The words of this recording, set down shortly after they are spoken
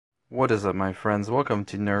What is up, my friends? Welcome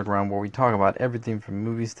to Nerd Round, where we talk about everything from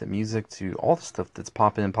movies to music to all the stuff that's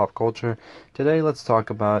popping in pop culture. Today, let's talk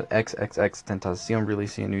about XXXTentacion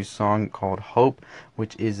releasing a new song called Hope,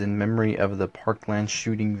 which is in memory of the Parkland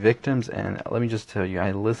shooting victims. And let me just tell you,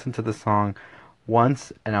 I listened to the song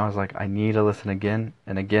once and I was like, I need to listen again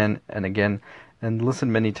and again and again and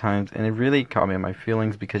listen many times, and it really caught me in my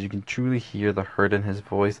feelings because you can truly hear the hurt in his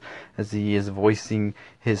voice as he is voicing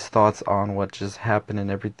his thoughts on what just happened and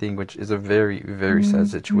everything, which is a very, very sad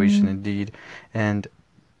situation indeed. And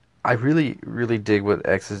I really, really dig what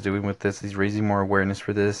X is doing with this. He's raising more awareness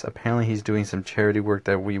for this. Apparently, he's doing some charity work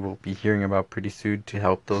that we will be hearing about pretty soon to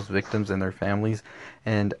help those victims and their families.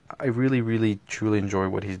 And I really, really, truly enjoy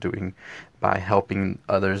what he's doing by helping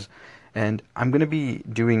others. And I'm going to be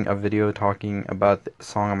doing a video talking about the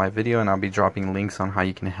song on my video, and I'll be dropping links on how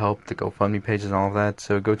you can help, the GoFundMe pages and all of that.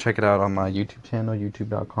 So go check it out on my YouTube channel,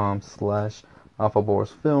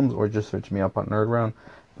 youtube.com/AlphaBorisFilms, or just search me up on NerdRound.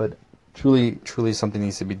 But truly, truly something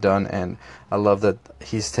needs to be done, and I love that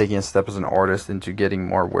he's taking a step as an artist into getting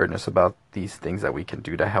more awareness about these things that we can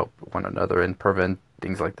do to help one another and prevent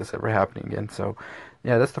things like this ever happening again. So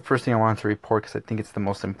yeah, that's the first thing I wanted to report because I think it's the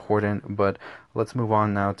most important. But let's move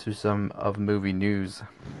on now to some of movie news.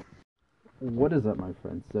 What is up, my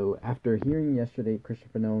friends? So, after hearing yesterday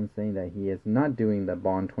Christopher Nolan saying that he is not doing the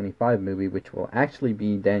Bond 25 movie, which will actually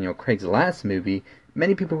be Daniel Craig's last movie,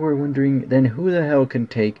 many people were wondering then who the hell can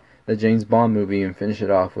take the James Bond movie and finish it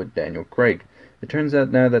off with Daniel Craig. It turns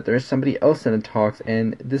out now that there's somebody else in the talks,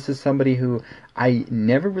 and this is somebody who I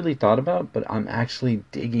never really thought about, but I'm actually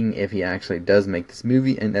digging if he actually does make this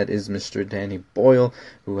movie, and that is Mr. Danny Boyle,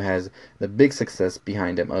 who has the big success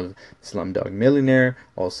behind him of Slumdog Millionaire,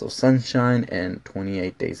 also Sunshine, and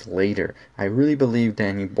 28 Days Later. I really believe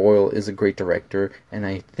Danny Boyle is a great director, and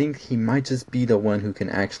I think he might just be the one who can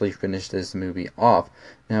actually finish this movie off.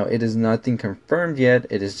 Now, it is nothing confirmed yet.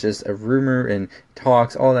 It is just a rumor and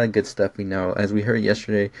talks, all that good stuff we know. As we heard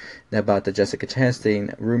yesterday about the Jessica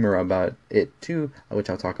Chastain rumor about it too, which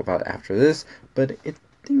I'll talk about after this. But I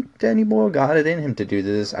think Danny Boyle got it in him to do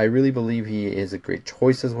this. I really believe he is a great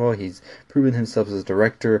choice as well. He's proven himself as a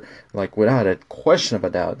director, like without a question of a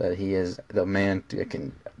doubt, that he is the man that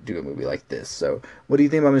can do a movie like this. So, what do you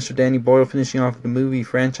think about Mr. Danny Boyle finishing off the movie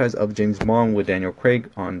franchise of James Bond with Daniel Craig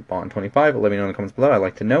on Bond 25? Let me know in the comments below. I'd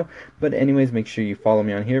like to know. But anyways, make sure you follow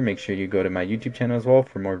me on here. Make sure you go to my YouTube channel as well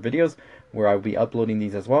for more videos where I'll be uploading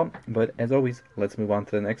these as well. But as always, let's move on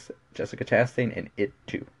to the next Jessica Chastain and It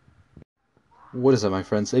Too. What is up, my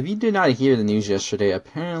friends? If you did not hear the news yesterday,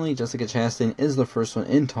 apparently Jessica Chastain is the first one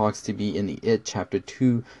in talks to be in the It Chapter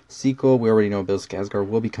 2 sequel. We already know Bill Skarsgård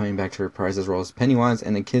will be coming back to reprise as well as Pennywise,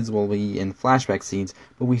 and the kids will be in flashback scenes,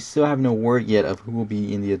 but we still have no word yet of who will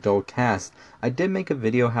be in the adult cast. I did make a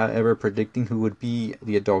video, however, predicting who would be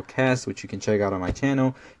the adult cast, which you can check out on my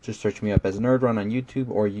channel. Just search me up as NerdRun on YouTube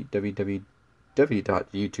or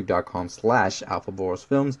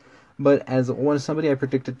www.youtube.com/AlphaBorisFilms. But as somebody I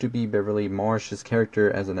predicted to be Beverly Marsh's character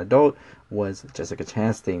as an adult was Jessica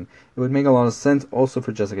Chastain. It would make a lot of sense also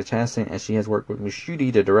for Jessica Chastain, as she has worked with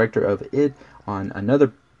Ncuti, the director of It, on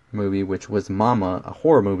another movie, which was Mama, a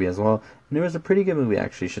horror movie as well. And it was a pretty good movie,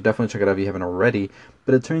 actually. You should definitely check it out if you haven't already.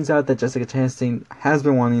 But it turns out that Jessica Chastain has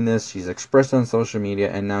been wanting this. She's expressed on social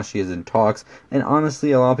media, and now she is in talks. And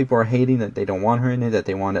honestly, a lot of people are hating that they don't want her in it, that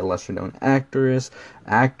they want a lesser-known actors,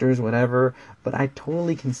 whatever. But I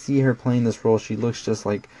totally can see her playing this role. She looks just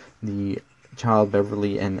like the child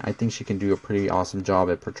Beverly, and I think she can do a pretty awesome job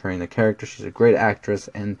at portraying the character. She's a great actress,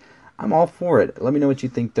 and I'm all for it. Let me know what you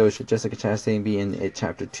think, though. Should Jessica Chastain be in It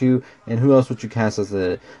Chapter 2? And who else would you cast as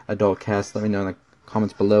the adult cast? Let me know in the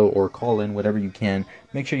comments below, or call in, whatever you can.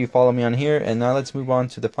 Make sure you follow me on here. And now let's move on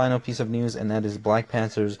to the final piece of news, and that is Black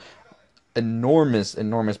Panther's enormous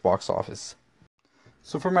box office.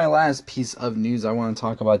 So for my last piece of news I want to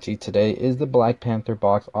talk about to you today is the Black Panther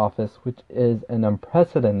box office, which is an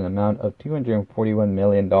unprecedented amount of $241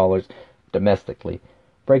 million domestically,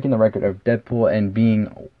 breaking the record of Deadpool and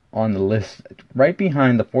being on the list right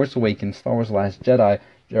behind The Force Awakens, Star Wars: Last Jedi,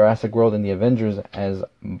 Jurassic World, and The Avengers as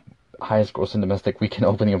highest grossing domestic weekend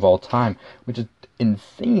opening of all time, which is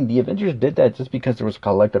insane. The Avengers did that just because there was a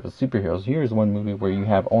collective of superheroes. Here's one movie where you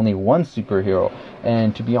have only one superhero,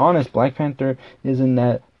 and to be honest, Black Panther isn't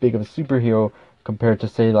that big of a superhero compared to,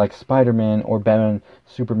 say, like Spider-Man or Batman,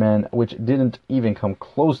 Superman, which didn't even come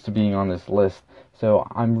close to being on this list. So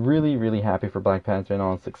I'm really, really happy for Black Panther and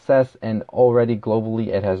all its success, and already globally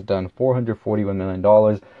it has done $441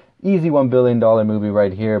 million. Easy $1 billion movie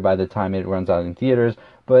right here by the time it runs out in theaters.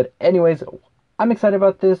 But anyways, I'm excited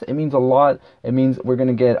about this. It means a lot. It means we're going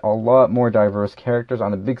to get a lot more diverse characters on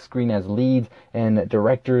the big screen as leads and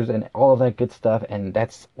directors and all of that good stuff, and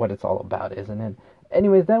that's what it's all about, isn't it?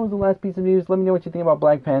 Anyways, that was the last piece of news. Let me know what you think about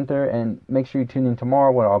Black Panther, and make sure you tune in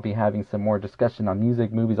tomorrow where I'll be having some more discussion on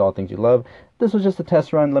music, movies, all things you love. This was just a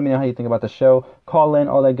test run. Let me know how you think about the show. Call in,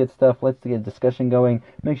 all that good stuff. Let's get a discussion going.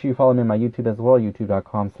 Make sure you follow me on my YouTube as well,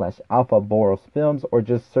 youtube.com/AlphaBorosFilms, or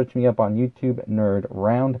just search me up on YouTube, Nerd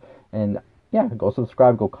Round. And yeah, go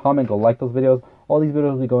subscribe, go comment, go like those videos. All these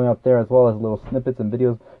videos will be going up there, as well as little snippets and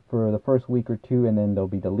videos for the first week or two, and then they'll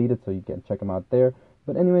be deleted, so you can check them out there.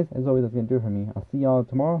 But anyways, as always, that's going to do it for me. I'll see y'all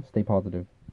tomorrow. Stay positive.